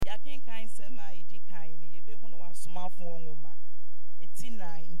yakin kind sema idi kind yebe hunu wa smartphone ngoma eti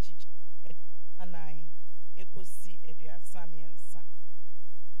 9 inchi 9 ekosi eduasamiensa.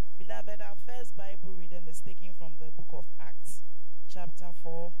 Beloved, our first Bible reading is taken from the book of Acts, chapter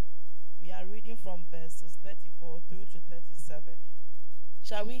 4. We are reading from verses 34 through to 37.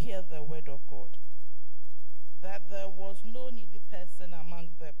 Shall we hear the word of God? That there was no needy person among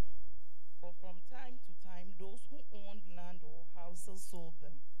them, for from time to time those who owned land or houses sold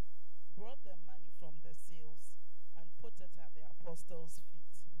them, brought the money from the sales, and put it at the apostles'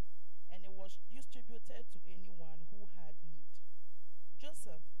 feet, and it was distributed to anyone who had need.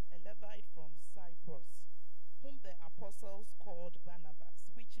 Joseph, a Levite from Cyprus, whom the apostles called Barnabas,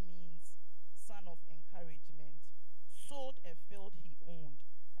 which means son of encouragement, sold a field he owned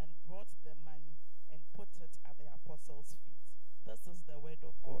and brought the money and put it at the apostles' feet. This is the word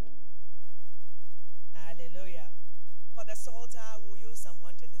of God. Hallelujah. For the Psalter, we'll use Psalm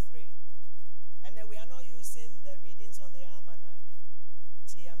 133. And then we are not using the readings on the almanac.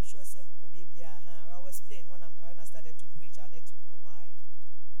 See, I'm sure some movie I will explain when I started to preach. I'll let you know why.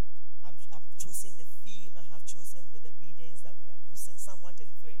 I've chosen the theme I have chosen with the readings that we are using. Psalm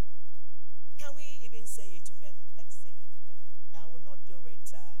 133. Can we even say it together? Let's say it together. I will not do it.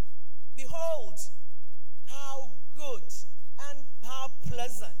 Behold, how good and how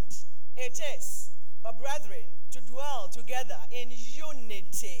pleasant it is for brethren to dwell together in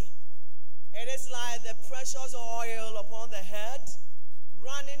unity. It is like the precious oil upon the head,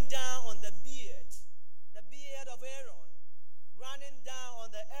 running down on the beard of Aaron, running down on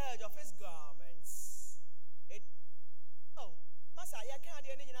the edge of his garments. Masa, I can't do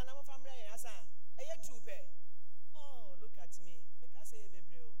anything. I'm from Raya. Oh, look at me. Make us say,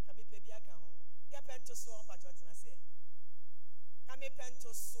 baby, can we pay back home? You pen to swan, but what I say? Can we pen to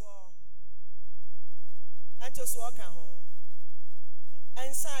swan? And to swan can home.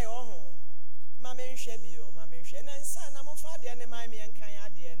 And say, oh, Mamma Shebio, Mamma Shen, and son, I'm of father and my me and Kaya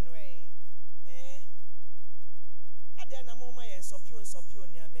dear way. I then a moment and so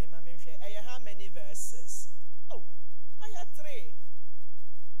near me, Mamma Shen. How many verses? Oh, I have 3.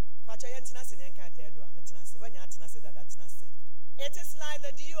 But I ain't nothing and can't tell when you're not. It is like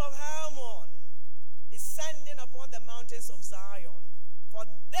the dew of Hermon descending upon the mountains of Zion. For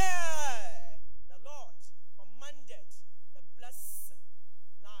there the Lord commanded the blessing,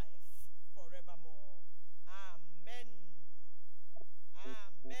 life forevermore. Amen.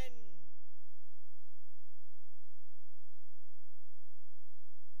 Amen.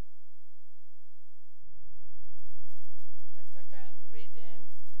 The second reading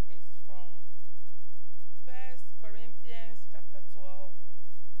is from 1 Corinthians chapter 12,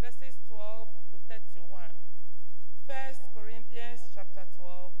 verses 12 to 31. 1 Corinthians chapter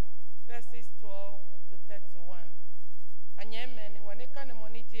 12, verses 12 to 31. Anyemeni wanikane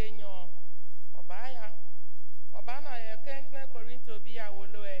moniji enyo obana ya kenkle Korinto bi ya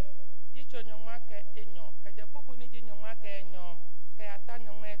woloe yicho nyoma ke enyo kaje kuku niji nyoma ke enyo ke ata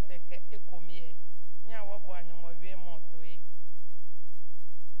nyoma eteke ekomie nya wobo anyoma wie motoi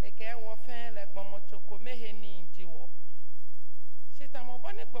eke wo fen le gbomochoko mehe ni njiwo sita mo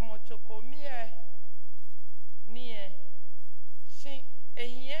boni gbomochoko mie nie shi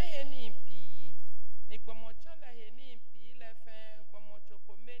ehie he ni mpi ni gbomocho le he ni mpi le fen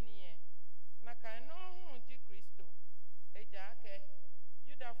gbomochoko menie na kan no hu ji Kristo eja ake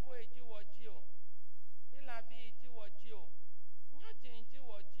Judafo eji wojio Ilabi eji wojio nyoje eji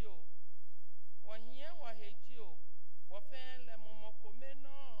wojio wohie wahejio wofen le momokome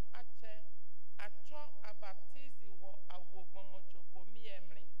no ache acho abaptizi wo awogbomochoko mi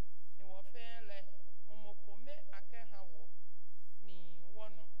emri ni wofen le momokome akehawo ni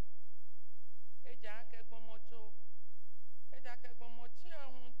wono eja ake gbomocho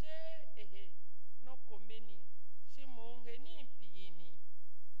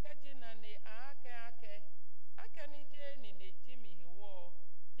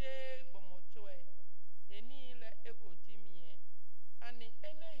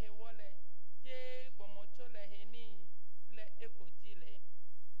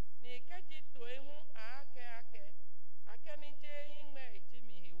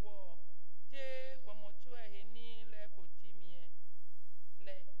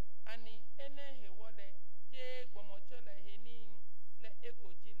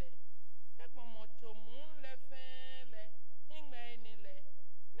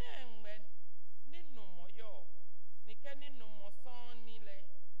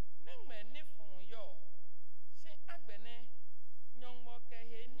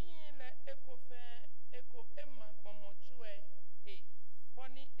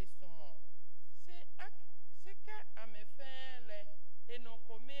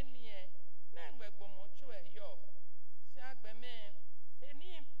weme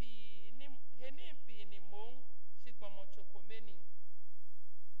henimpi ni mong shigbomo chokomeni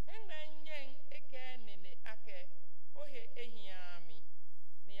hengen eke nene ake ohe ehiami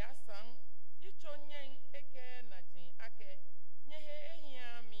ni asan yichonyen eke najin ake nyehe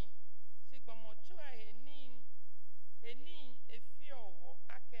ehiami shigbomo chua henin efiowo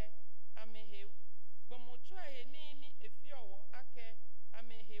ake amehe gbomo chua henini efiowo ake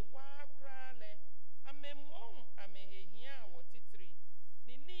amehe wa krale amemon amehe hiawo titri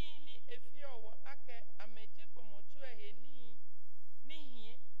ni efiowo ake ameji gbomo chua heni ni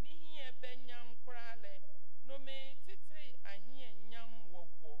ebe nyam krale no me titri ahie nyam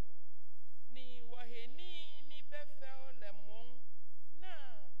wowo ni waheni ni befel lemon na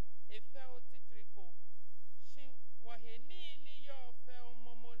efel titriko shi waheni ni yo fel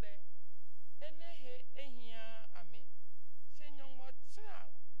momole enehe ehia ame shinyomo cha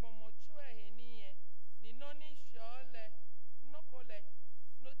gbomo chua heni ni noni shole nokole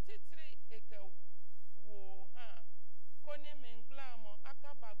no titri eke wo ha koni menglamo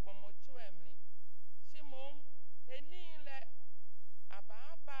akaba gbomo chua emli shimom enile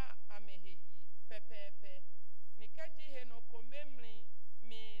ababa ameheyi pepepe nikaji heno komemli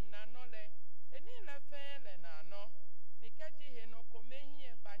mi nanole enile fele nano nikaji heno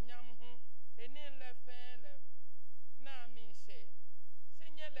komehie banyam hu enile fele na mi she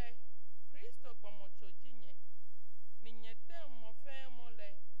shinyele Kristo gbomo chojinye ninyete mo fe mole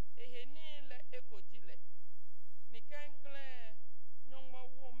ehenile ekojile nikenkle nyongwa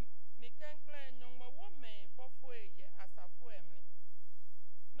wo me bofo eye asafo emli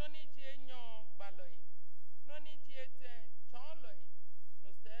noni ji enyo gbaloi noni ji ete chonloi no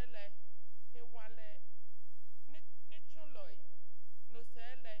sele hewale nichuloi no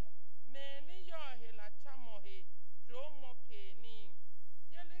sele me ni yo hela chamo he dromo ke ni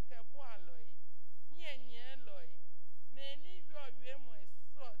yele ke bo aloi hienye loi me ni yo we mo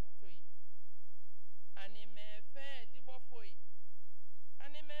esotoi ani me fe di bofoi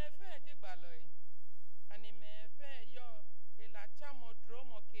ani me fe di gbaloi ani me fe yo hela chamo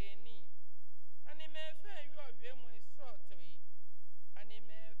dromo ke ni ani me fe yo we mo esotoi ani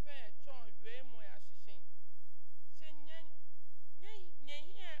me fe chon we mo ashishin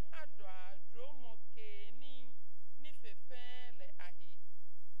nye adwa dromo ke ni fefe le ahi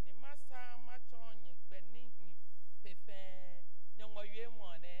ni masa macho nye gbeni fefe nyongo yue mo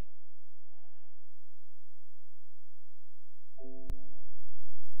ne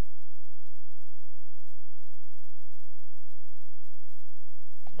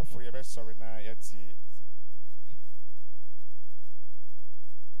for your best sorry na yeti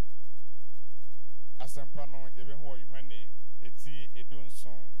asampano yebe ho Yohane eti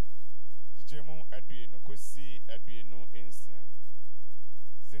edunson jijemu adueno kosi adueno ensia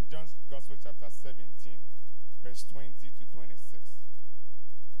St. John's Gospel chapter 17 verse 20 to 26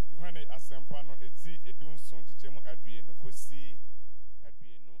 Yohane asampano eti edunson jijemu adueno kosi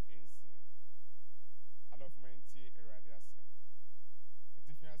adueno ensia alofmenti erade asem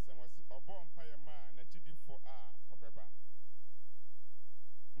eti asem wasi obo mpaye ma na chidifo a obeba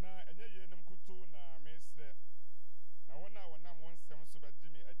na enye yenum kutu na mesre na wona wonam wonsem so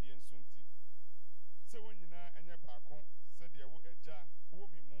bedimi adie nsunti se wonyina enye baako se de wo eja wo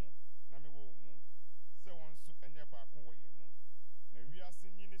memu na me wo mu se wonso enye baako wo yemu na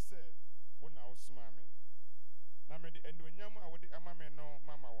wiase nyini se wona wosoma me na me de enonyam a wo de ama me no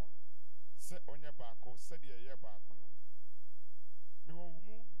mama won se onye baako se de ye baako no me wo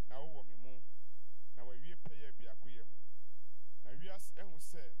mu na wo memu na wa wie peye biako yemu na wiase ehu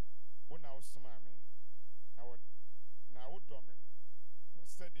se wona wosoma me na wo dome wo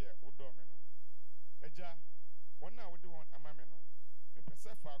se de wo dome no eja wona wo de won ama me no me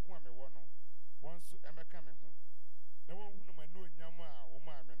pese faako a me wo no wonso emeka me ho na won hunu manu onyam a wo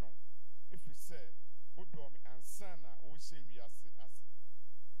ma me no efi se wo dome ansa na wo hye wiase ase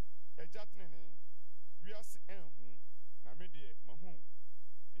eja tenene wiase enhu na me de mahu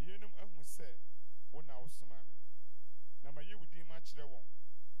yenum ahu se wona wosoma me na mayi wudi ma kire won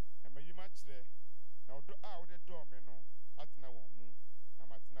na mayi ma kire na odo a wo de do me no atena won mu na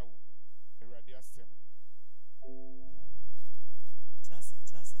matena won mu erade asem ni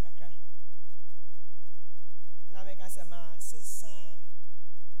Tnase kakra na me ka sema sisa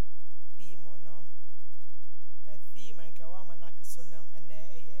theme no a theme anka wa manaka so na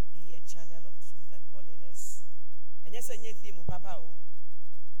ene be a channel of truth and holiness enye se nye theme papa o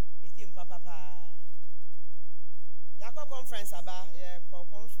a theme papa Yako conference aba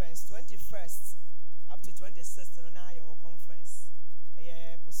conference 21st up to 26th no na your conference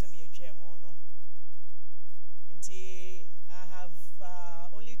bosom ye twemo no nti I have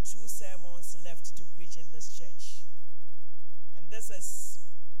only 2 sermons left to preach in this church this is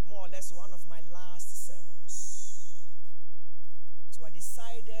more or less one of my last sermons. So I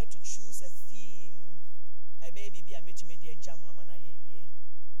decided to choose a theme. A baby be a meeting media jam amana ye.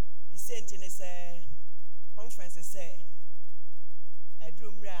 The same thing is a conference say a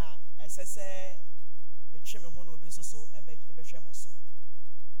drum ra say me trim ho no obi so e be hwe mo so.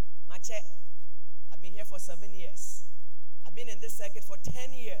 Mache, I've been here for 7 years. I've been in this circuit for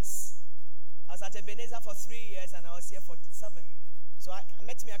 10 years. I was at Ebenezer for 3 years and I was here for 7. So I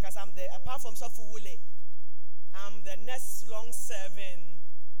met me because I'm the, apart from Sofu Wule, I'm the next long serving.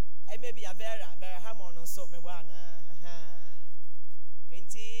 I may be a Vera Hamon or so,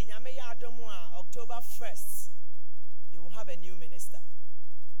 Inti Nyameya Adomwa, October 1st, you will have a new minister.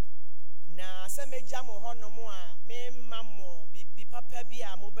 Na seme jamo hono moa me mammo bi papa bi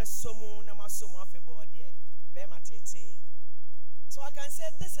a mo besomu na masomu afebo de be matete. So I can say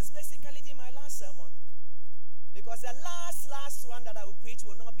this is basically my last sermon. Because the last one that I will preach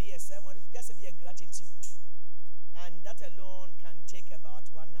will not be a sermon, it will just be a gratitude. And that alone can take about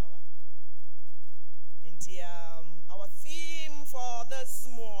 1 hour. And our theme for this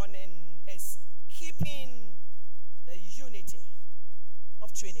morning is keeping the unity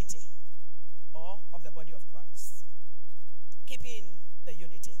of Trinity, or of the body of Christ. Keeping the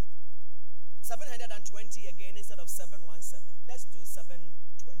unity. 720 again instead of 717. Let's do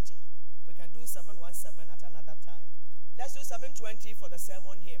 720. We can do 717 at another time. Let's do 720 for the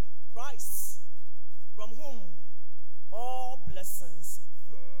sermon hymn. Christ, from whom all blessings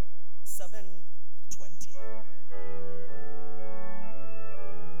flow. 720.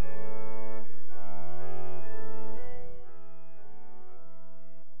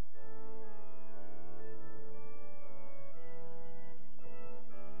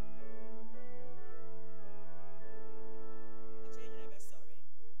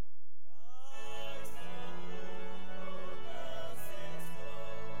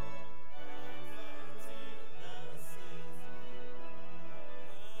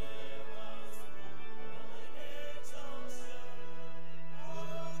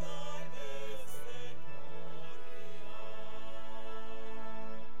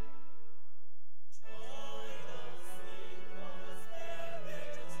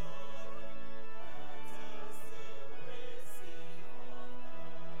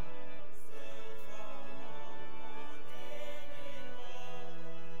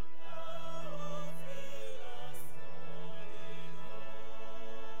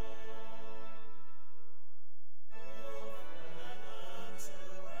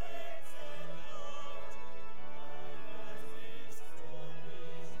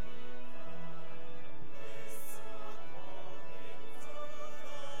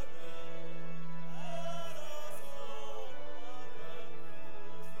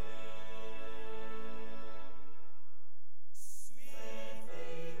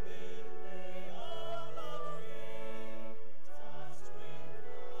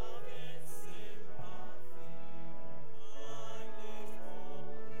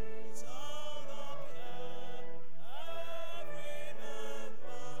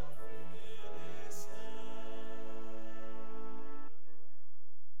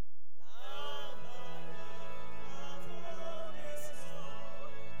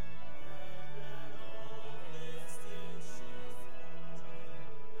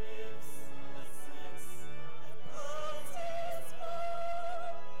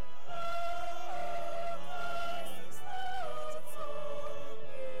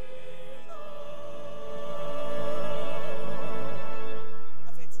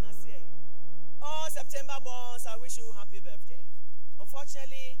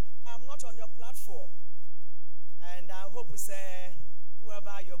 Unfortunately, I'm not on your platform. And I hope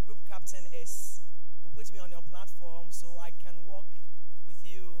whoever your group captain is will put me on your platform so I can walk with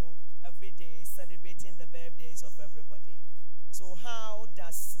you every day celebrating the birthdays of everybody. So how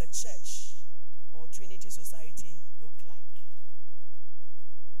does the church or Trinity Society look like?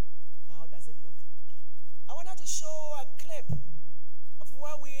 How does it look like? I wanted to show a clip of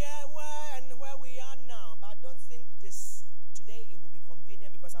where we are now, but I don't think today it will be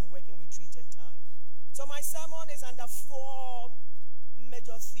convenient because I'm working with treated time. So my sermon is under 4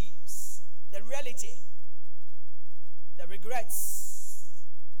 major themes: the reality, the regrets,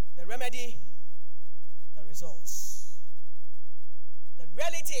 the remedy, the results. The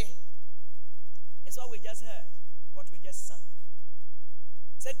reality is what we just heard, what we just sang.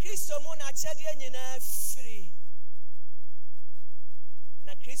 Se Kristo mu na chede nyina free.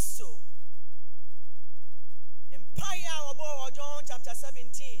 Na Kristo Empire of John chapter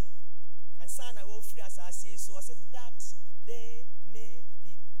 17 and son I will free as I see, so I said that they may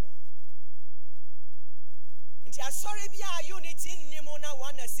be one. And Nti sorry be a unity nnimu na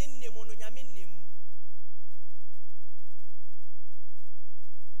oneness nnimu no nyame nnimu.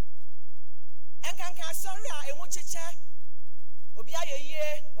 Enkanka sorry a emu chiche. Obi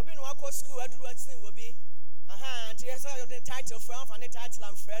ayeye, obi no akọ school aduru atin obi. Nti yesa the title from the title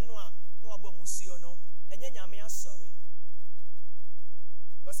am friend no a no obo musuo no. Enye nyame asori.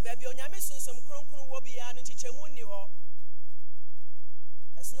 Because baby onyame sunsom kronkron wo bia no chichemu nni ho.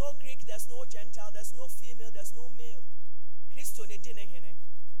 There's no Greek, there's no Gentile, there's no female, there's no male. Christo ne di ne hene.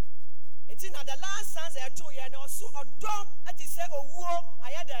 Enti na the last stanza ya to ye na so odo ati se owuo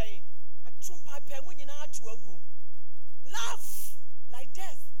ayadai atumpa pa mu nyina atu agu. Love like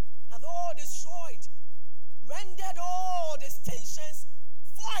death hath all destroyed, rendered all distinctions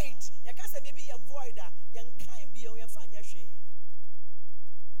void. Ya ka se baby ya void a yan kan bio yan fa nya hwe.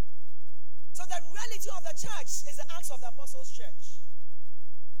 So the reality of the church is the Acts of the Apostles' Church.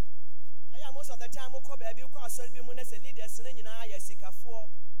 Most of the time, we baby ko asori bi mu na se leaders na nyina ya sikafo.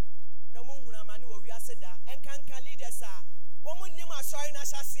 Na mu huna ma na wo wiase da. Enkanka leaders a wo mu nim asori na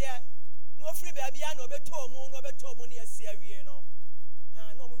hyase. No free baby a na obeto mu na yesi awie no.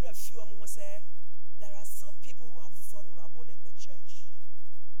 No mu wura fi wo mu ho say there are some people who are vulnerable in the church.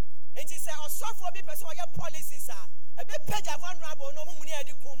 And she say osofo bi person o ye policies a be page vulnerable no mu mu ni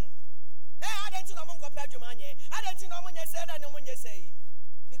adi kum. I don't know mo nkopɛ adwumanye. I don't know mo nyese da no mo nyese.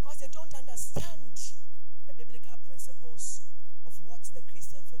 Because they don't understand the biblical principles of what the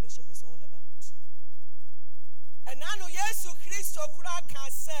Christian fellowship is all about. And now Jesus Christ can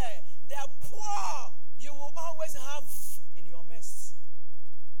say, the poor you will always have in your midst.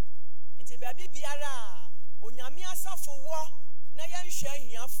 Nti baby biara onyame asafo wo na yenhwe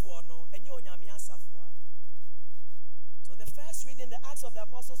ahiafo no enye onyame asafo. So the first reading the Acts of the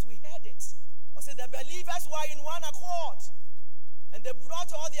Apostles, we heard it. Or say the believers were in one accord. And they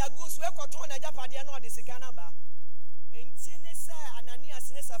brought all their goods. We koton na japadia no disikana ba. Entine say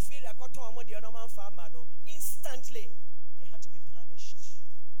Ananias ne Sapphira koton omo de no man farmer no. Instantly they had to be punished.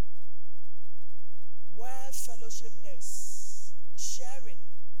 Where fellowship is, sharing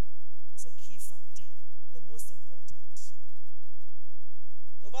is a key factor, the most important.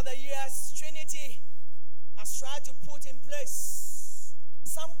 Over the years, Trinity has tried to put in place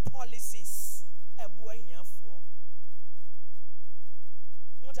some policies.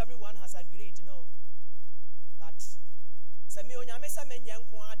 Not everyone has agreed, no. But the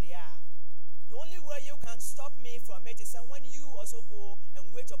only way you can stop me from it is when you also go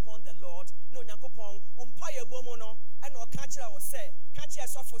and wait upon the Lord. No, Nyankopon, umpire bomono, and no catcher or say, catcher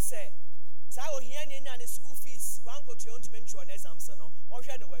suffer say. So I will hear in the school fees, one go to your own mentor on exams, or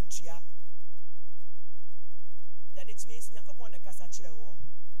share the one chia. Then it means Nyankopon the Casachre war.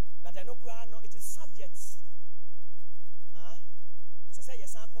 But I know no, it is subject. Say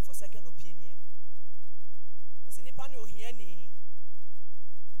yes, I call for second opinion. Because in Nippon, you hear any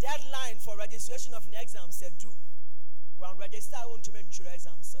deadline for registration of an exam said do. When register on to mentor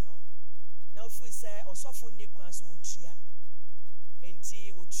exams, no. Now, if we say, or so for Niquans will cheer, and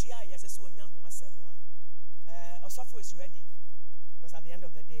tea will cheer, yes, so young was someone. Or software is ready. Because at the end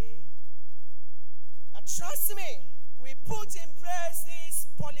of the day, trust me, we put in place these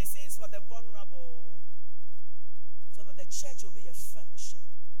policies for the vulnerable. So that the church will be a fellowship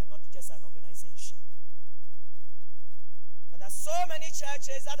and not just an organization. But there are so many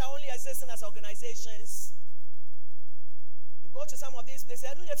churches that are only existing as organizations. You go to some of these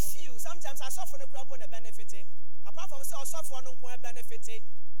places, only a few. Sometimes I suffer no grandpa and benefit. Apart from say I suffer no benefit.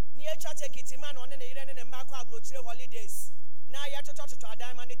 Near church man on the Marco Abrochile holidays. Now you have to talk to a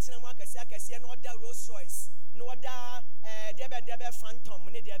diamond Tinamaka, no other Rolls Royce, no other Debe Phantom,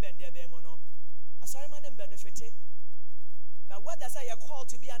 Debe Mono. I saw a man and benefited. But what they say you're called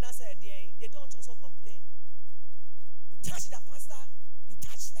to be an answer, they don't also complain. You touch the pastor, you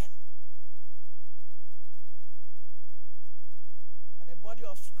touch them. And the body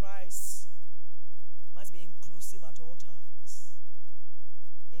of Christ must be inclusive at all times.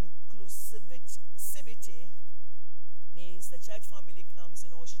 Inclusivity means the church family comes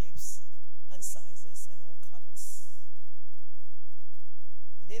in all shapes and sizes and all colors.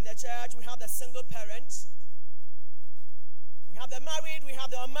 Within the church, we have the single parent. We have the married, we have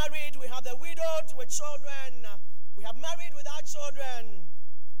the unmarried, we have the widowed with children, we have married without children,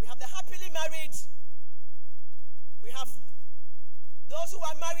 we have the happily married, we have those who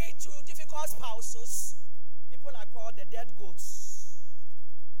are married to difficult spouses. People are called the dead goats.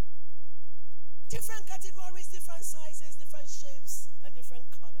 Different categories, different sizes, different shapes, and different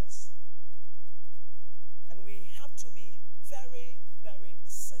colors. And we have to be very, very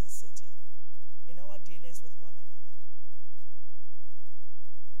sensitive in our dealings with one another.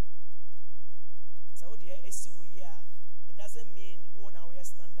 So dear, we doesn't mean we now wear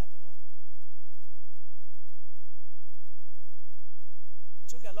standard, you know. I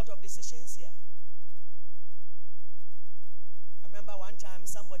took a lot of decisions here. I remember one time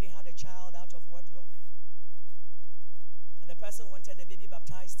somebody had a child out of wedlock, and the person wanted the baby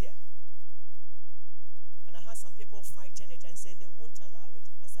baptized here. And I had some people fighting it and said they won't allow it.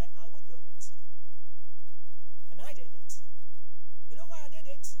 And I said, I will do it. And I did it. You know why I did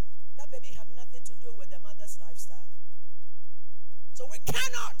it? That baby had nothing to do with the mother's lifestyle. So we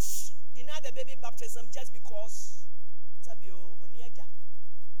cannot deny the baby baptism just because Sabio Oniaja.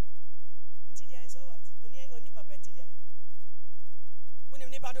 So what? Oni papa ntidia.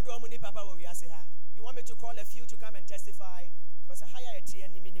 Uni papa do muni papa wo wiase ha. You want me to call a few to come and testify? Because a higher eti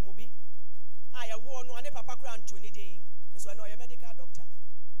eni minimubi. I war no ane papa kura Antoni din. So I know you're a medical doctor.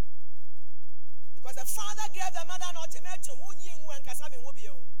 Because the father gave the mother an ultimatum.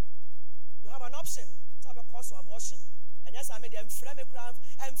 You have an option. It's not a cause of abortion. And yes, I made them frame craft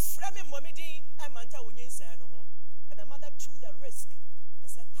and frame mommy din and manta unyin say no. And the mother took the risk and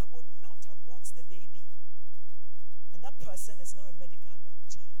said, I will not abort the baby. And that person is now a medical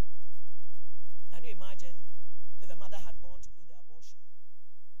doctor. Can you imagine if the mother had gone to do the abortion?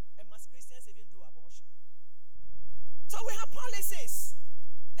 And must Christians even do abortion? So we have policies.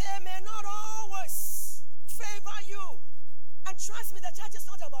 They may not always favor you. And trust me, the church is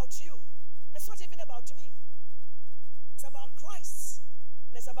not about you. It's not even about me. It's about Christ.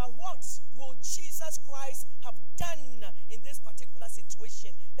 And it's about what will Jesus Christ have done in this particular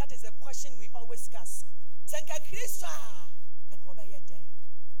situation. That is the question we always ask. And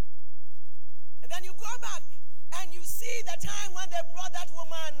then you go back and you see the time when they brought that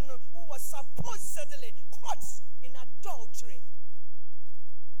woman who was supposedly caught in adultery.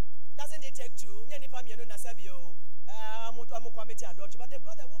 Doesn't it take two? But they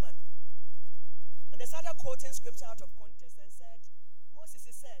brought the woman. And they started quoting scripture out of context and said, Moses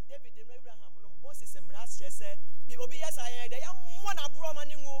said, David and Abraham, Moses and Mrash said,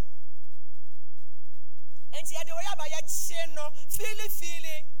 and she had the way by a chino,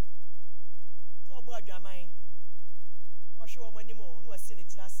 feely. So, boy, your mind. Or show money more, no, seen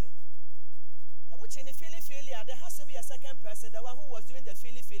it last. The much in the feely, there has to be a second person, the one who was doing the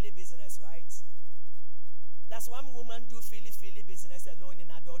feely business, right? That's one woman do feely business alone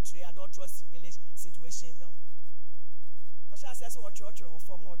in adulterous situation. No. What shall I say? What church or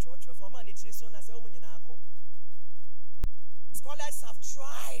form no church or form? And it is so as a woman in Ako. Scholars have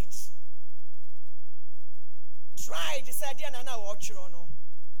tried. They said, "Dear Nana, watch your no."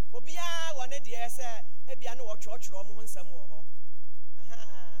 Obia one dear say, "Ebia no watch your mo hunsam wo ho."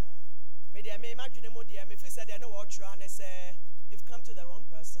 Aha. Me dey me imagine mo dear me feel say they no watch your and say, "You've come to the wrong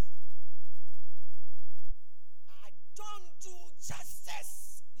person." I don't do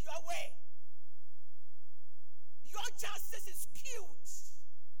justice your way. Your justice is cute.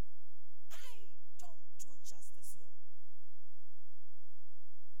 I don't do justice your way.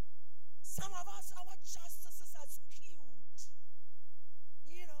 Some of us, our justices are skewed.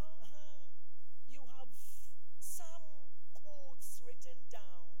 You know, you have some codes written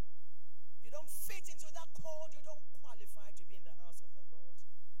down. If you don't fit into that code, you don't qualify to be in the house of the Lord.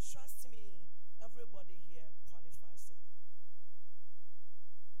 Trust me, everybody here qualifies to be.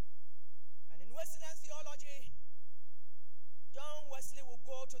 And in Wesleyan theology, John Wesley will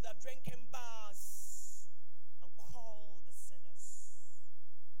go to the drinking bars and call the sinners.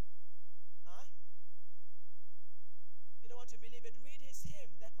 Huh? You don't want to believe it? Read his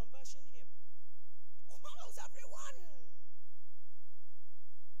hymn, the conversion hymn. He calls everyone.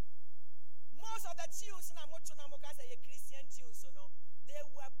 Most of the tunes in Amotunamoka say Christian tunes, they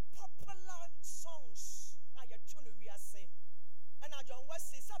were popular songs. And John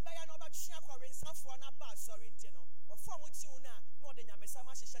Wesley said, "Baya no ba chia kwarin sanfo na ba sorry nti no. O form tune na no de nyame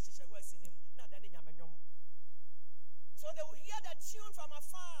sama hyehyehye Wesley nim na da ne nyame nwom." So they will hear the tune from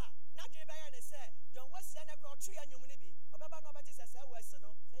afar. Na dwe baya ne say, John Wesley na kro tu ya nwom ni bi. Obaba no ba ti say Wesley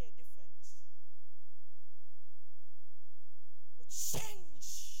no, say different. To change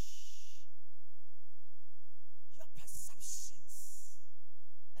your perceptions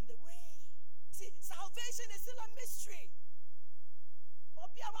and the way. See, salvation is still a mystery.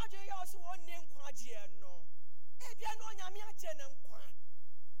 Obia waje ya oso wonni nkwaje no. Ebia no nyame aje na nkwa.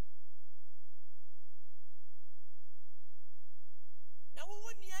 Now we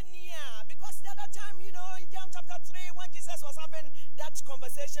wouldn't near because the other time, in John chapter 3, when Jesus was having that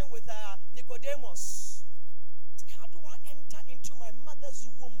conversation with Nicodemus, said, how do I enter into my mother's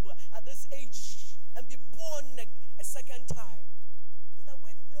womb at this age and be born a second time? The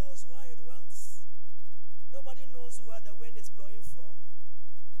wind blows where it wills. Nobody knows where the wind is blowing from.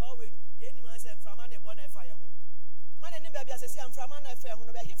 Oh, we anyone said from an born a fire home. Man, any baby be as I'm from an affair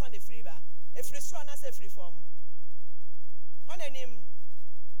when he found a free bar, a free straw, and a free form. On him,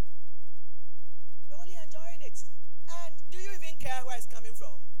 we're only enjoying it. And do you even care where it's coming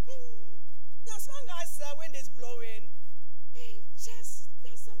from? As long as wind is blowing, it just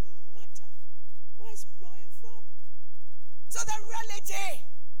doesn't matter where it's blowing from. So the reality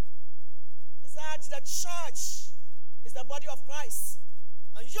is that the church is the body of Christ,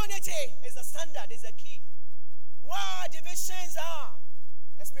 and unity is the standard, is the key. Where divisions are,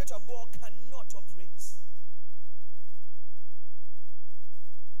 the Spirit of God cannot operate.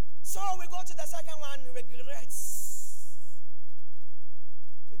 So we go to the second one, regrets.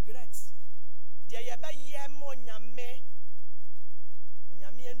 Regrets. Dear yaba yemo nyame,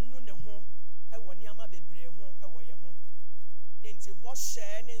 onyame enu ne ho, ewo niama bebre ho, ewo ye ho. Nti bo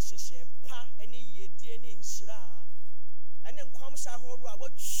hye ne nhyehyɛ pa ene yedie ne nhyira. Ene nkwam hya horo a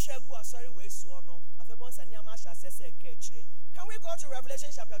watwagu asori wesuo no, afebon sa niama hya sese ka akire. Can we go to Revelation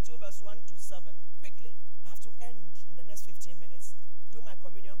chapter 2 verse 1 to 7 quickly? I have to end in the next 15 minutes. Do my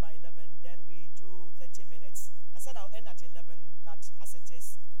communion by 11, then we do 30 minutes. I said I'll end at 11, but as it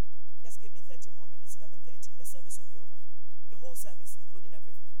is, just give me 30 more minutes, 11:30, the service will be over. The whole service, including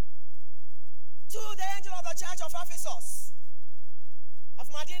everything. To the angel of the church of Ephesus, of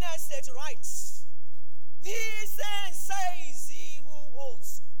Medina Estate, writes, these things says he who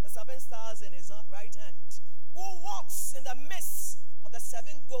holds the 7 stars in his right hand, who walks in the midst of the 7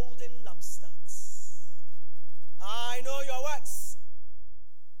 golden lampstands. I know your works.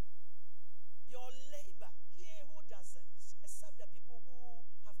 Your labor, he who doesn't, except the people who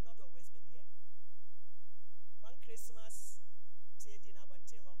have not always been here. One Christmas, say dinner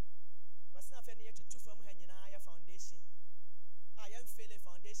bantiho. Was not any to 2 from Henry foundation. I am feeling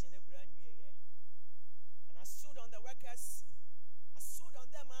foundation and I stood on the workers. I stood on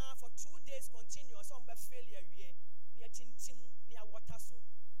them for 2 days continuous on the failure near Tintim, near Waterso.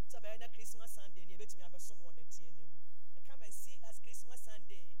 So by Christmas Sunday, near bet me have someone at TNM. And come and see us Christmas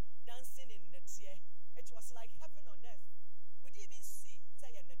Sunday dancing in the tear. It was like heaven on earth. We didn't even see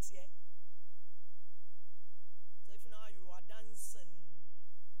say in the tear. So if now you are dancing,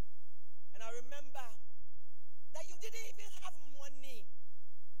 and I remember that you didn't even have money.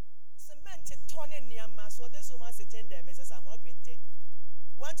 Cement turning near ma. So this woman sitting there, Mrs. Amwagwente,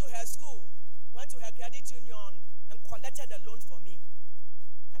 went to her school, went to her credit union, and collected a loan for me.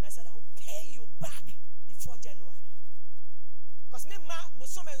 And I said, I will pay you back before January. Because me ma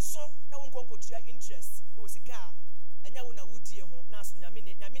busom and so na won kon kotua interest. It was a car. Anya wo na wudie ho na so nyame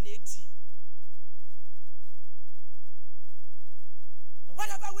na edi. And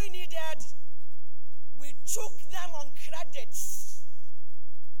whatever we needed, we took them on credit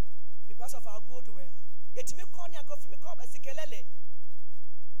because of our goodwill. Yetimi koni akofi mi ko basikelele.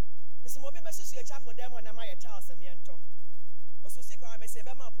 Mr. Mobi mesu su ye cha for them na ma ye tiles am yento. Osusi ko am say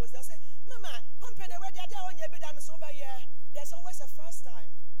be ma pose. I say, "Mama, company where they dey onye bi dan so ba ye. There's always a first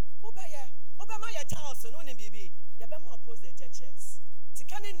time. Obama ya tiles no ni bibi. Ya be ma pose the checks.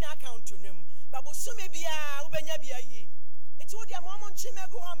 Tikani na account to nim. Babu so me bia ubenya bia yi. Enti wo dia mo mo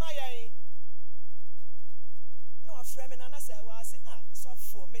nchimegu ho ma ye. No aframe na na say wa say so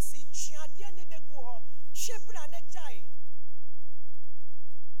for me see chiade ne begu ho. Shebra na jai.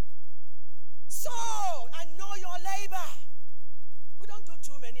 So, I know your labor. We don't do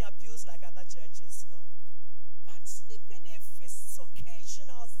too many appeals like other churches, no. But even if it's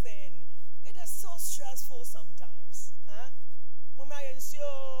occasional thing, it is so stressful sometimes. Mama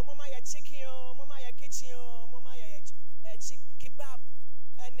yensio, mama ya chicken, mama ya kitchen, mama ya kebab,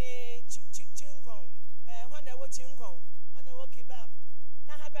 and chinkong, when I watch chinkong, when I walk kebab.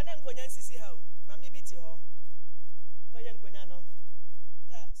 Now how can I go and see how? Mammy beat you all. But young Quinano.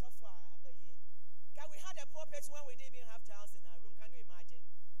 So far, we had a pulpit when we didn't even have tiles in our room. Can you imagine?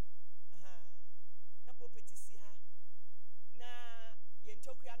 Na pulpit is here. Na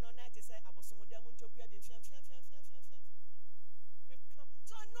yentokuya no na te say abosomodam ntokuya be fiam. We've come.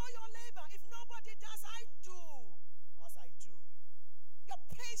 So I know your labor. If nobody does, I do. Of course I do. Your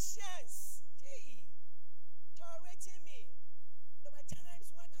patience, tolerating me. There were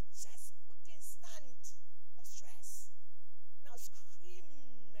times when I just couldn't stand the stress. Now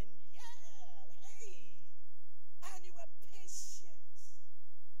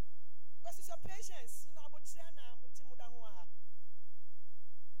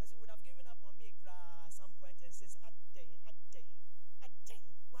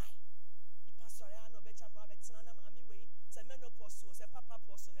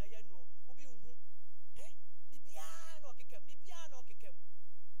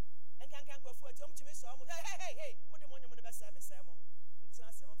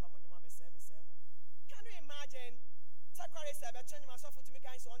turn myself to me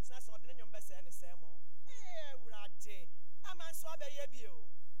kind so on tina so de nyom be say ne say mo. Urade. Aman so abeye bio.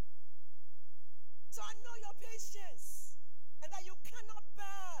 So I know your patience and that you cannot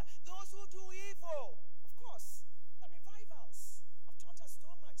bear those who do evil. Of course, the revivals have taught us so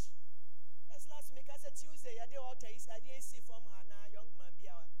much. That's last week, as a Tuesday, I did all taste. I didn't see from Hannah, young man, be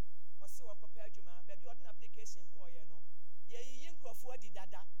our or see what compared you, man. Baby, what an application call you know. Ye yin for the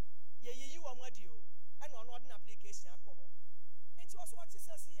dada. Ye you are modio. And on what an application alcohol. Into us what is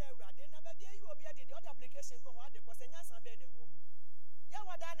us here, Radin. Baby, you will be at the other application call the Cosenians and Bene womb.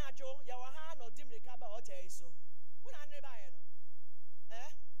 Yawadana Joe, Yawahan or Dim Recaba or so. When I never know.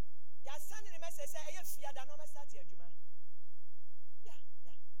 You're sending a message, say, if you are the normal start here, Juma. Yeah.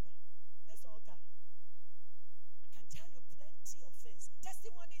 This altar. I can tell you plenty of things.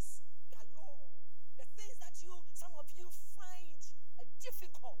 Testimonies galore. The things that some of you find a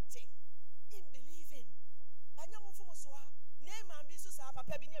difficulty in believing. And you want to name and be so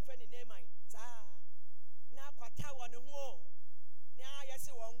papa be near friend in name mine. Na kwata one ho. Na yesi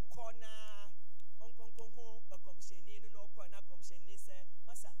won corner. Onkonkonko akomsheni no corner komsheni say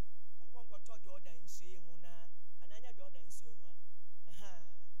masa onkonko to Jordan nsuo mu na ananya Jordan nsuo no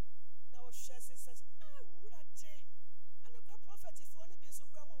na wo hwe says wurade anakwa prophet fo ne bi nso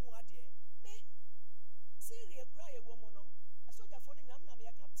kura mu ade me Syria kura ye wo mu no asoja fo ne nyam na me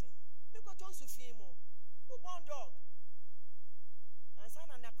captain me kwato nsu fi mu wo bon dog ansa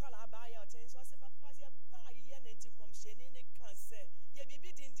na nakola ba ya oten so se papa ye ba ye na nti komsheni ne kan se ye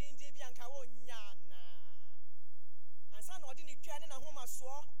bibi dindin bi anka wo nya na ansa na odi ni dwane na homa so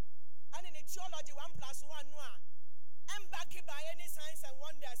and in theology 1+1 no a embark by any signs and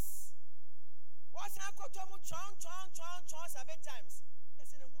wonders what's akoto mu chon 7 times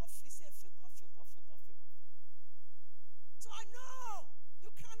yes in who fi say fiko so I know you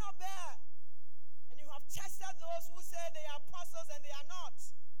cannot bear. And you have tested those who say they are apostles and they are not.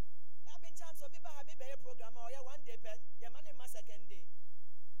 There have been times where people have been a program or one day, your man in my second day.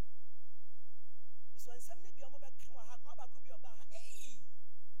 This one, somebody be almost could be about, hey,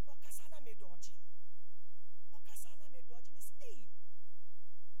 Wakasana me dodgy. Miss, hey.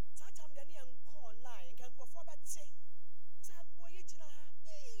 Satam Dani and call online, can go for that say, Sakwa Jina,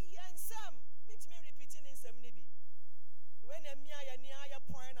 hey, and some means me repeating in some nibi. When a near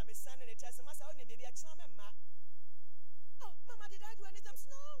point, I'm a son and a test, must only be a charm. Oh, Mama, did I do anything?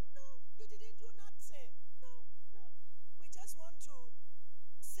 No, you didn't do nothing. No. We just want to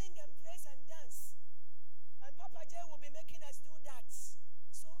sing and praise and dance. And Papa J will be making us do that.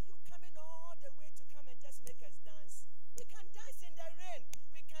 So you coming all the way to come and just make us dance. We can dance in the rain.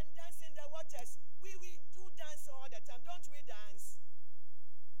 We can dance in the waters. We do dance all the time. Don't we dance?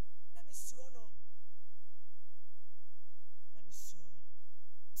 Let me slow no.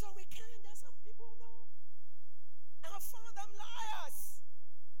 So we can. There's some people who know. I have found them liars.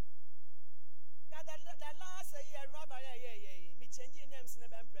 The last year, Rabbi, me changing names in the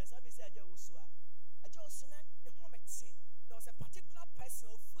empress. I be say Ajo Usua. Ajo Usuna, the home say there was a particular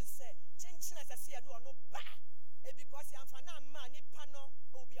person who said, "Changing as I see, I do no bad." Because I'm for now, man, Ipano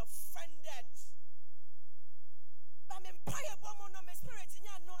will be offended. But I'm empire bomb no my spirit in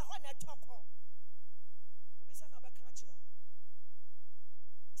ya no how na talk. Be say no be natural.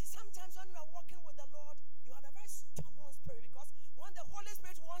 Sometimes when you are walking with the Lord, you have a very stubborn spirit because when the Holy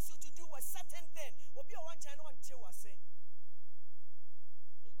Spirit wants you to do a certain thing, will be a one time until I say.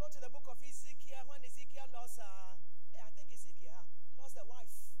 You go to the book of Ezekiel when Ezekiel lost, I think Ezekiel lost the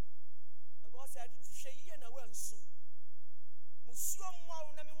wife, and God said, "Sheyi na wensu, musuo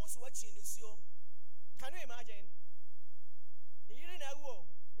mwa na mi musu wachi nisuo." Can you imagine? The yiri na wo,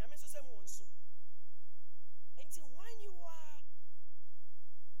 nyame so se mu wensu. Until when you are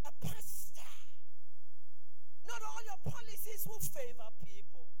a pastor, not all your policies will favor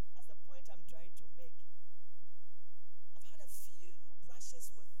people. That's the point I'm trying to make. I've had a few brushes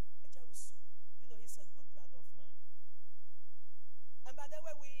with Ajausu, even though he's a good brother of mine. And by the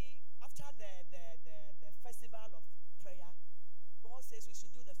way, after the festival of prayer, God says we should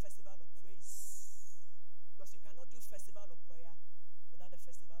do the festival of praise. Because you cannot do festival of prayer without the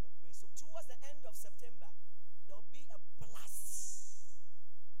festival of praise. So towards the end of September, there will be a blast.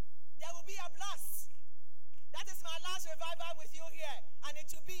 There will be a blast. That is my last revival with you here. And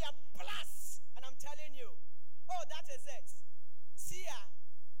it will be a blast. And I'm telling you. Oh, that is it. Sia,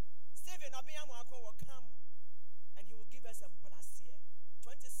 Stephen Obiamuako will come. And he will give us a blast here.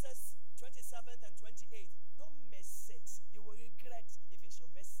 26th, 27th, and 28th. Don't miss it. You will regret if you should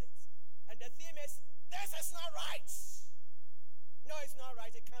miss it. And the theme is, this is not right. No, it's not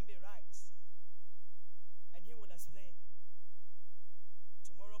right. It can't be right. And he will explain.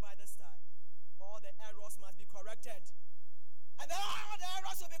 Tomorrow by this time, all the errors must be corrected. And then all the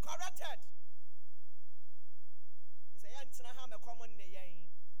errors will be corrected. He said, "Yantina ha me common ne yen.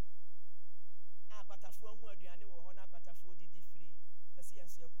 Ha kwatafo hu aduane wo ho na kwatafo didi free. Sesi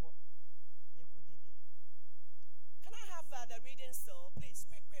yansu yekọ yekọ debi." Can I have the reading still, please?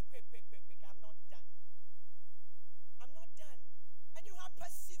 Quick. I'm not done. And you have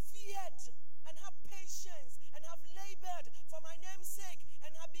persevered and have patience and have labored for my name's sake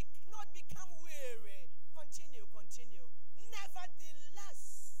and have not become weary. Continue.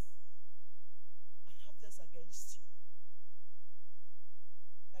 Nevertheless, I have this against you,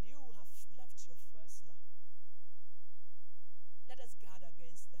 that you have left your first love. Let us guard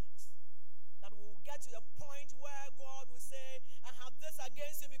against that. That we will get to the point where God will say, "I have this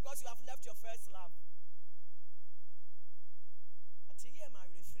against you because you have left your first love."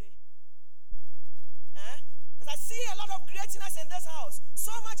 Because I see a lot of greatness in this house.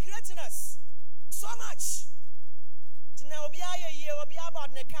 So much greatness. So much. Now,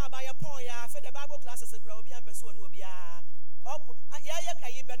 about the car by a point, for the Bible classes, will be a person will be a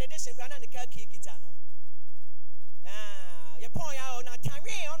benediction, and the car kick it. Your point out on a time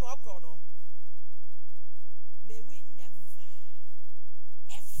on walk on. May we never,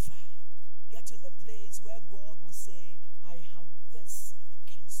 ever get to the place where God will say, "I have this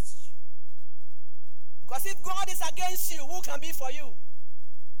against you." Because if God is against you, who can be for you?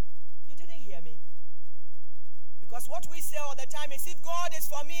 You didn't hear me. Because what we say all the time is, if God is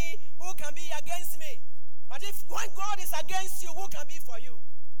for me, who can be against me? But when God is against you, who can be for you?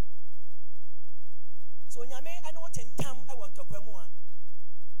 So nyame I know tentam I want to kwamua.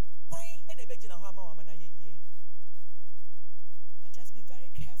 Why ene begina ho ama wa na ye. Let us be very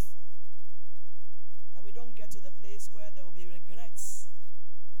careful that we don't get to the place where there will be regrets.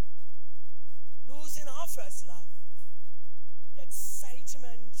 Losing our first love. The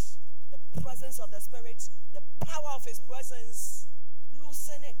excitement, the presence of the Spirit, the power of His presence,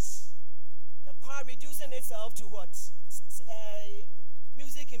 losing it. The choir reducing itself to what?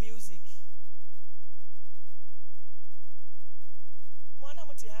 Music. Mwana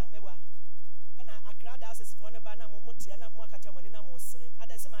mutia mewa. Ana akra da is for na ba na mutia na mwakata mani na mosere.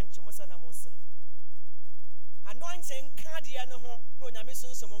 Ada se manche musa na mosere. Anointing cardia no ho no nyame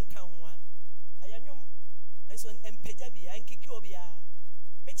sunsom nka ho a. Ayanyom enso empeja bia enkiki obi a.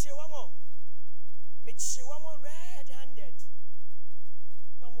 Mechiwamo red-handed.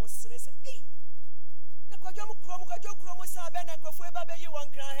 Mamo sere se eh. Na kwajo kromo sa be na nkrofo eba be yi won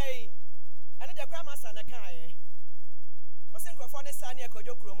kran hai. Ane de kwa masa na kan ye. O se nkrofo ne sa na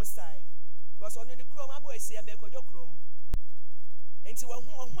kwajo kromo sai. Because onu di kromo abo esi e be kwajo kromo. Enti wo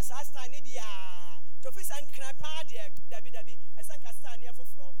hu sa sta ne bia. To fi san kran pa de dabi e san ka sta ne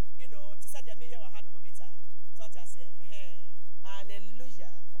foforo. You know, ti sa de me ye wa ha no mo bita. So ta say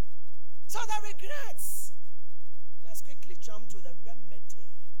hallelujah. So the regrets. Let's quickly jump to the remedy.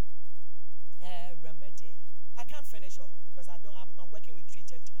 Remedy. I can't finish all because I'm working with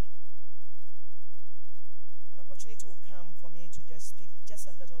treated time. An opportunity will come for me to just speak just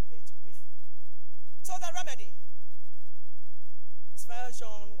a little bit briefly. So the remedy is 1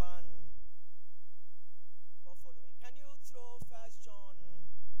 John 1 for following. Can you throw 1 John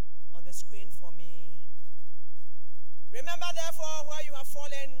on the screen for me? Remember therefore where you have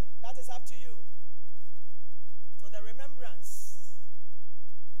fallen, that is up to you. So the remembrance.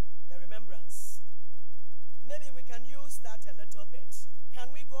 Maybe we can use that a little bit.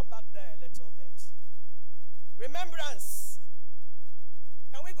 Can we go back there a little bit? Remembrance.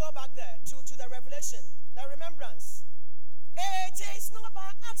 Can we go back there to the revelation? The remembrance. It is not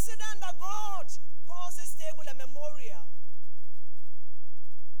by accident that God calls this table a memorial.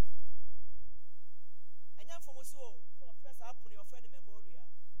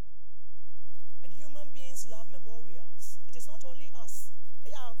 And human beings love memorials. It is not only us.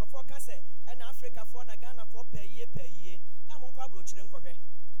 And Africa for Ghana for per year. I'm on Quabro Children Corre.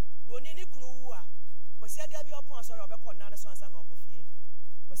 Ronini Kunua. Cosia de be upon sorry, Obecon Nana Swans and Okofie.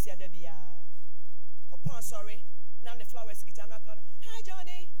 Cosia de be upon sorry, Nan the flowers Kitana. Hi,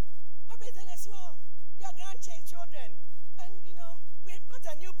 Johnny. Everything is well. Your grandchildren. And you know, we got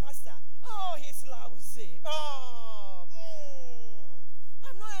a new pastor. Oh, he's lousy.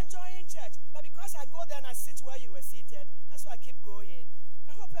 I'm not enjoying church, but because I go there and I sit where you were seated, that's why I keep going.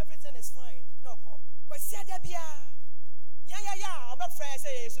 I hope everything is fine. No, but say there be I'm afraid I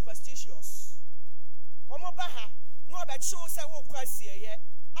say superstitious. Omobaha, no about show say wo kwasi ye.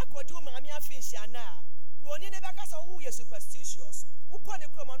 Akodu maami afinshi ana. Roni ne beka so who ye superstitious. Wo ko ne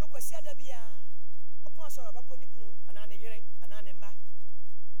kroma no kwasi there be upon so abako ni kunu anane yere anane mba.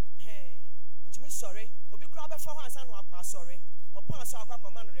 Hey, otumi sorry. Obi kura be for hansa no akwa sorry. Upon so akwa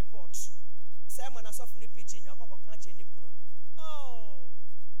command report. Say man asofu ni preaching akwa kan che ni kunu no.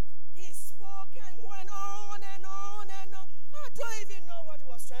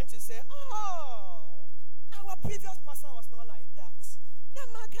 say, oh, our previous pastor was not like that. That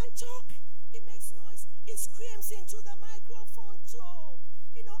man can talk. He makes noise. He screams into the microphone too.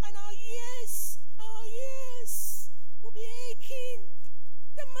 You know, and our ears will be aching.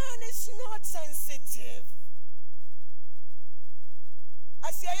 The man is not sensitive.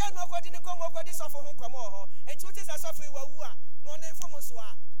 I see I know what didn't come over this offer home come over. And two things I suffer were no name for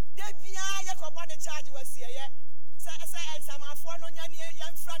Muswa. They be a company charge was here. Say, some of one on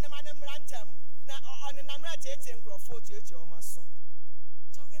young friend of Madame Rantam. Now on the number 18 crop 48 your muscle.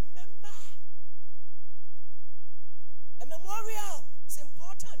 So remember, a memorial is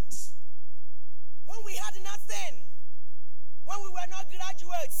important. When we had nothing, when we were not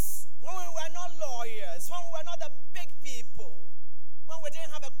graduates, when we were not lawyers, when we were not the big people, when we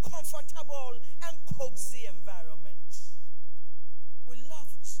didn't have a comfortable and cozy environment, we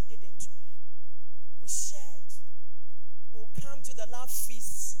loved, didn't we? We shared. We'll come to the love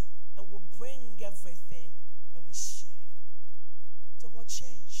feast and we'll bring everything and we share. So what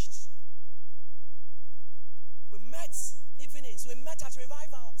changed? We met evenings, we met at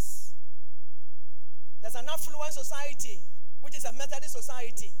revivals. There's an affluent society, which is a Methodist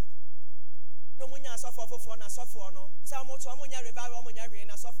society. No munya suffer for na suffer no. Some mo to amunya revival amunya re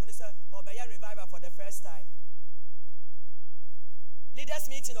na suffer ni say obeya revival for the first time. Leaders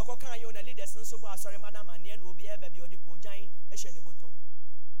meeting okokan yo na leaders nso bo asori madam anie na obi e ba bi odi ko jan e hwe ne botom.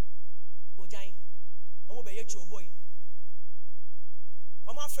 Ko jan. Omo be ye choboy.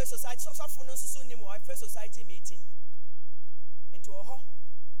 Omo afre society suffer no nso ni mo afre society meeting. Into oho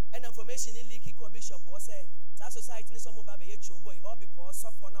and information in leaky ko bishop was say that society ni so mo ba be ye choboy all because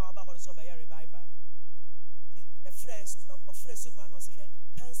suffer na aba ho so be ye revival. A fresh super no say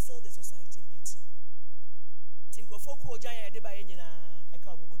cancel the society meeting. Think of ko jan ya de ba ye nyina e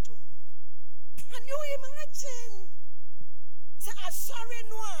ka mo botom. Can you imagine? Say sorry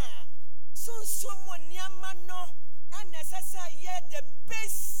no a so mo niama no and necessary ye the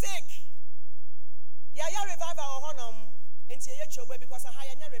basic. Ya revival honom enti ye choboy because ha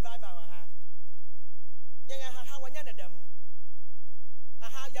ya revival ha. Ha wanya na dem.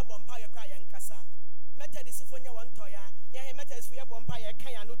 Aha ya bompa ye kra ye nkasa. Methodist fo nya won toya. Ye he Methodist fo ye bompa ye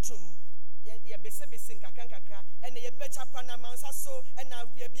kan ya no tum. Ye bese nkakra and ye better panamansa so and now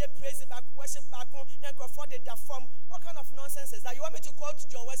ye be praise back worship back on then go for the form. What kind of nonsense is that? You want me to quote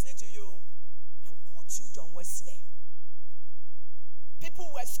John Wesley to you? I can quote you John Wesley.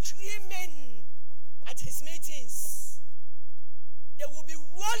 People were screaming at his meetings. They will be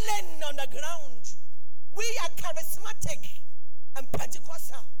rolling on the ground. We are charismatic and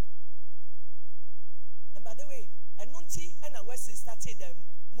Pentecostal. And by the way, Enunti and Wesley started the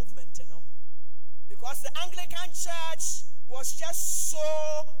movement, you know, because the Anglican Church was just so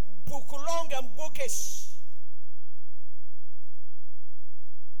book long and bookish.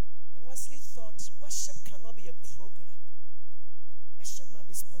 And Wesley thought worship cannot be a program. Worship must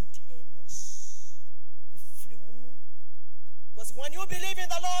be spontaneous. Because when you believe in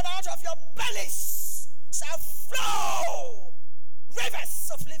the Lord, out of your bellies shall flow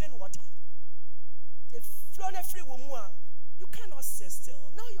rivers of living water. They flow the free woman. You cannot stay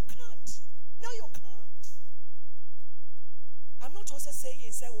still. No, you can't. No, you can't. I'm not also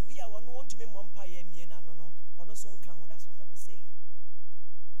saying, say, Obi, I want to be Mompa Yemiena, no. Or no son count. That's what I'm saying.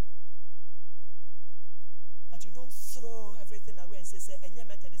 But you don't throw everything away and say, Enya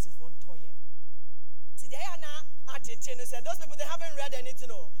method is for toye. See, they are now at it, and say, those people, they haven't read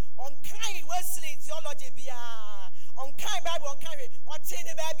anything. On Kai Wesley theology, on Kai Bible, on Kai, what's in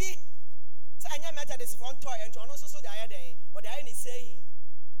the baby? So Enya method is for toy, and also so they are there, or they are saying.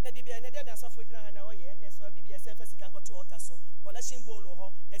 Maybe be another than software and oh yeah, and so be a surface can go to altar so collection bowl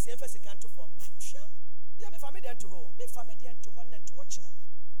or yes, surface can to form. Sure. Let me family to home. Me family to one and to watch now.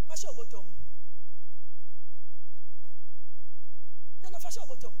 Fashion bottom. Then a fashion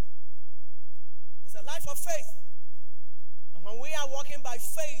bottom. It's a life of faith. And when we are walking by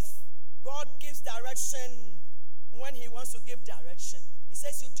faith, God gives direction when He wants to give direction. He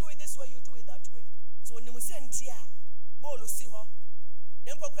says, you do it this way, you do it that way. So when you send here, bowl see her.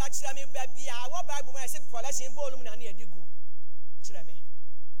 Then for me, baby, our Bible, I said, collection ballroom and near the go.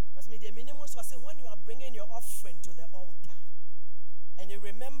 But me, the minimum was when you are bringing your offering to the altar and you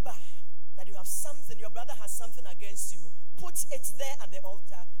remember that you have something, your brother has something against you, put it there at the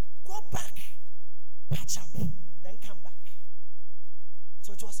altar, go back, patch up, then come back.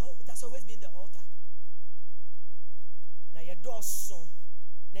 So it has always been the altar. Now, your door soon,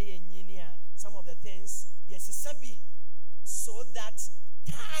 now your some of the things, yes, it's so that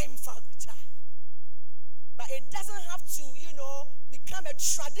time factor. But it doesn't have to, become a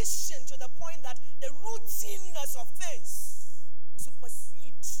tradition to the point that the routineness of things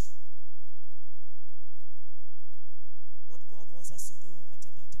supersede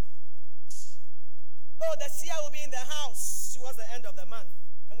the seer will be in the house towards the end of the month,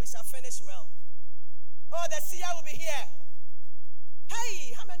 and we shall finish well. Oh, the seer will be here.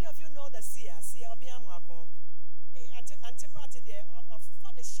 Hey, how many of you know the seer? Seer will be a mwako. Hey, anti-party there.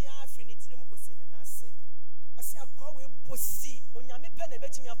 Funishia finity mukosi the nase. I see a call with bossy. Onyame pen a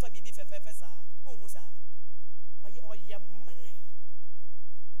bet me off a baby for fefesa. Umusa. Or your mind.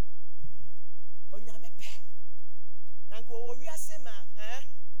 Onyame pen. Nanko we are sema,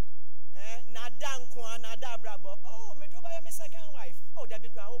 Nadan kwa nada brabo. Oh, me do by my second wife. Oh, that be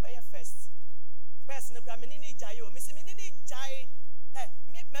kwa by your first. First, no craminini jayo. Missy Minini jai.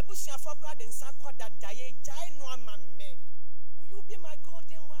 Me bushia for crowd and sakwa that die jai no mame. Will you be my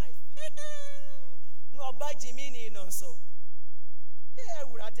golden wife? No by Jimmy no so.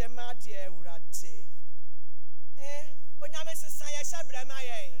 Urade ma dear urate. Onyame sesaya shabra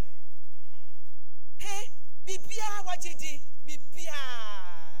maye. Bibia wajidi bibia.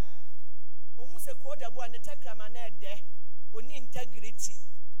 Omuse koda bo an tekra de oni integrity.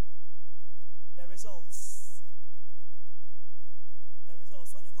 The results. The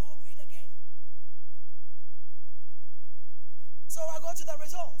results. When you go home, read again. So I go to the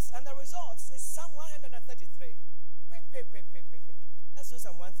results, and the results is Psalm 133. Quick. Let's do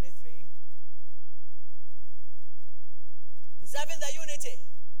Psalm 133. Preserving the unity.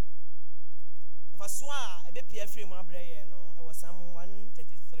 If I swear, I be free my brain. No, it was Psalm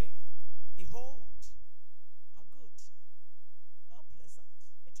 133. Behold, how good, how pleasant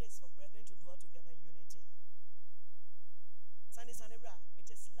it is for brethren to dwell together in unity. Sunny Sanibra, it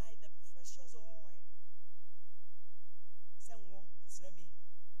is like the precious oil. Senwo, Srebi,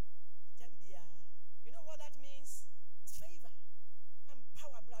 Tembia. You know what that means? It's favor and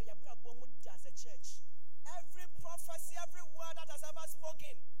power, as a church. Every prophecy, every word that has ever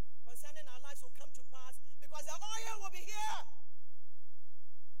spoken concerning our lives will come to pass because the oil will be here.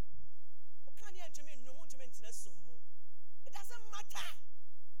 It doesn't matter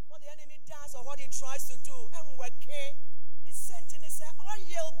what the enemy does or what he tries to do. And work he sent in, he said,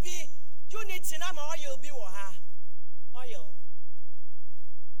 oil be unity, now oil be oil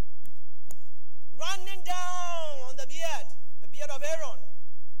running down on the beard of Aaron.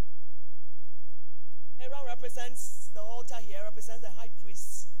 Aaron represents the altar here, represents the high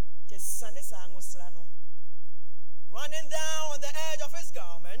priest. Running down on the edge of his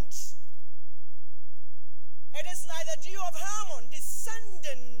garment. It is like the dew of Hermon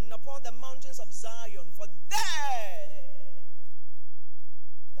descending upon the mountains of Zion. For there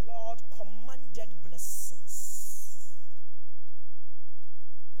the Lord commanded blessings.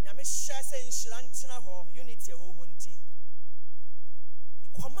 Unity. He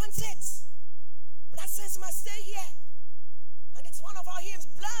commands it. Blessings must stay here. And it's one of our hymns.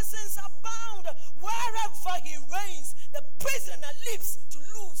 Blessings abound wherever he reigns. The prisoner lives to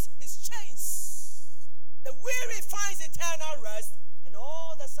loose his chains. The weary finds eternal rest, and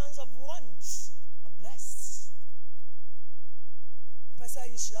all the sons of want are blessed.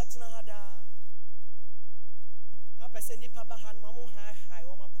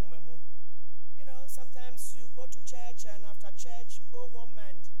 You know, sometimes you go to church, and after church you go home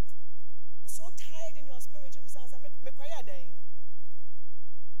and you're so tired in your spirit.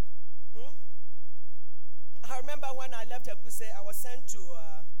 I remember when I left Ekuse, I was sent to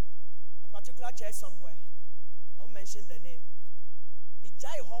a particular church somewhere. I won't mention the name. Because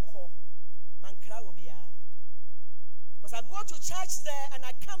I go to church there and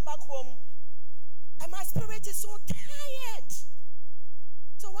I come back home and my spirit is so tired.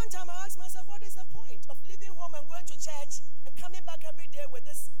 So one time I asked myself, what is the point of leaving home and going to church and coming back every day with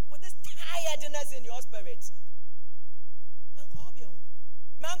this tiredness in your spirit?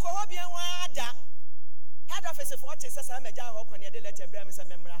 Head office of what is a major hawk when you let a bram is a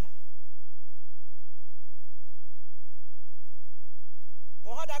memra.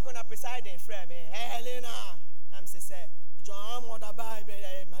 Mohoda kona presiding frame, Helena, I'm say, John Moda Bible,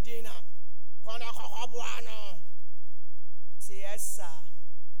 Madina, Kona Kobuano. Yes, sir.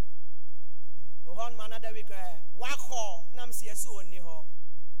 Ohon manada week, Wako, Nam Siesu Niho,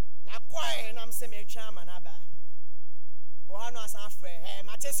 Nakoi, Nam Seme Chamanaba. Ohano as afre,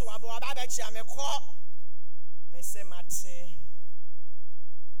 Matesu Abu Abacha, me call. Mese mate.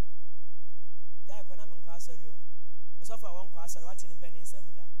 Ya kona mnkwa asori o. Osofa won kwa asori wati ni mpeni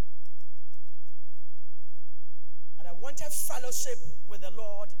nsemuda. And I wanted fellowship with the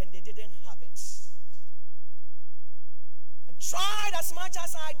Lord and they didn't have it. And tried as much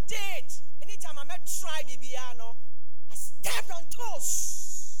as I did. Anytime I met try Bibiano, I stepped on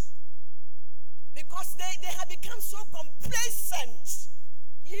toes. Because they had become so complacent.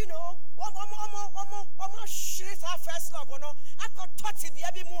 You know, almost shit our first love, no. I could touch it,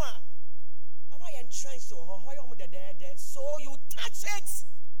 baby, more. entrenched, so you touch it.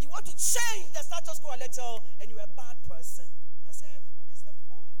 You want to change the status quo a little, and you're a bad person. I said, what is the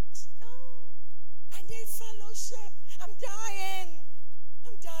point? No. I need fellowship. I'm dying.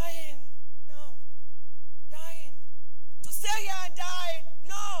 No. Dying. To stay here and die?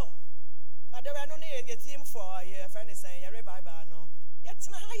 No. But there are no need a team for your friend is saying, you're revival. No. Yet,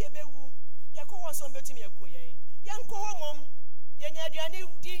 now you be woo. You go on some between your queen. Young go home. You're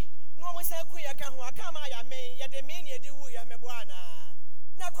no one said, queer can come. I mean, yet the mean you do, ya me buana.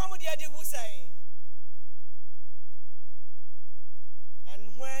 Now come with the woo say. And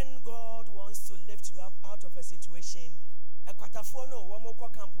when God wants to lift you up out of a situation, a quatafono, one more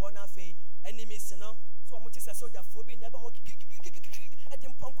camp, one affair, enemies, no, so much is a soldier for being never hook. I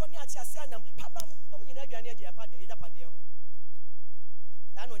didn't ponconia Tiasanam, Papa, you know, Jania Japad, Idapadio.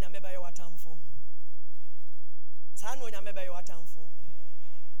 Sano Yameba, your tamfo. Sano Yameba, your tamfo.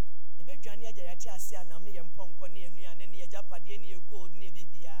 The big Jania Tiasanam, and Ponconi, and any Japadi, any gold near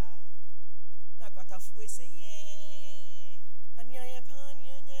Bibia. Nakatafu say, yea, and Yaya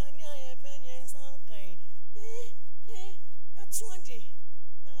Penny, and Sankai. That's 20.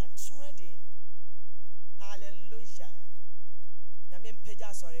 Hallelujah. Namin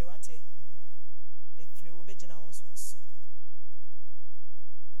Peja, sorry, what a flew Begina also.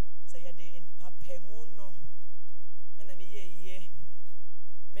 Say a day in Papemono. When I'm ye,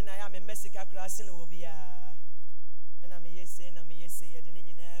 when I am a Messica crossing will be a. When I'm a yes, saying I'm a yes, say a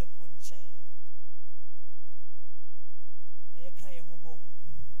dinner couldn't change. I can't home.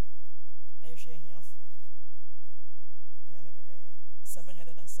 I share here for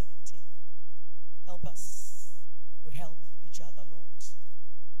 717. Help us to help each other, Lord.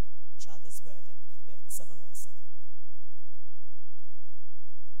 Each other's burden. 717.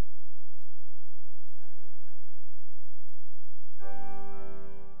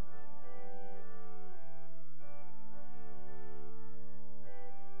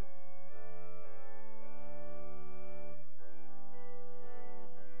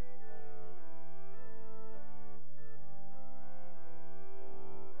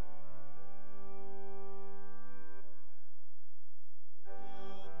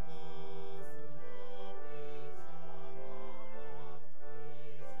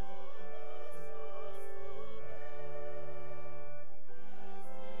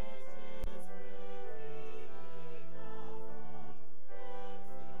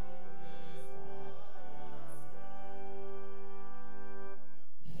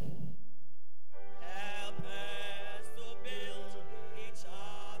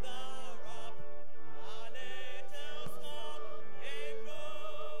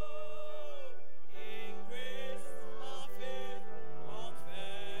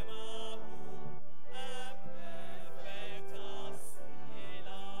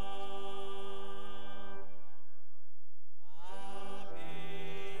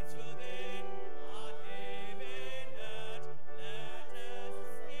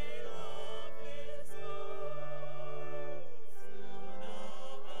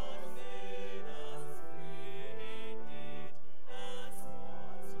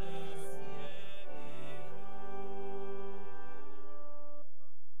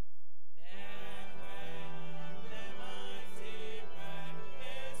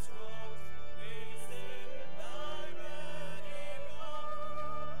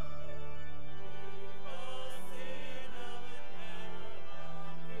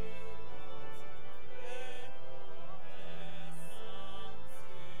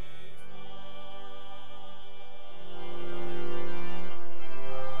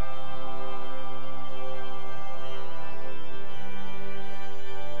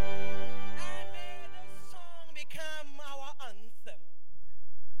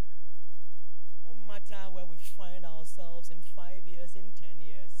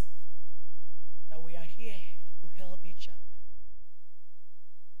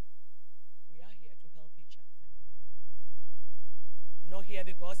 Here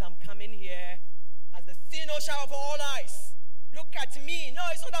because I'm coming here as the finisher of all eyes. Look at me. No,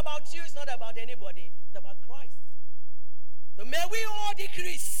 it's not about you. It's not about anybody. It's about Christ. So may we all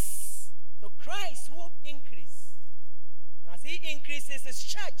decrease, so Christ will increase. And as he increases his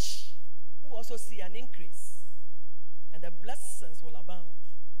church, we'll also see an increase. And the blessings will abound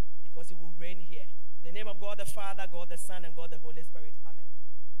because he will reign here. In the name of God the Father, God the Son, and God the Holy Spirit. Amen.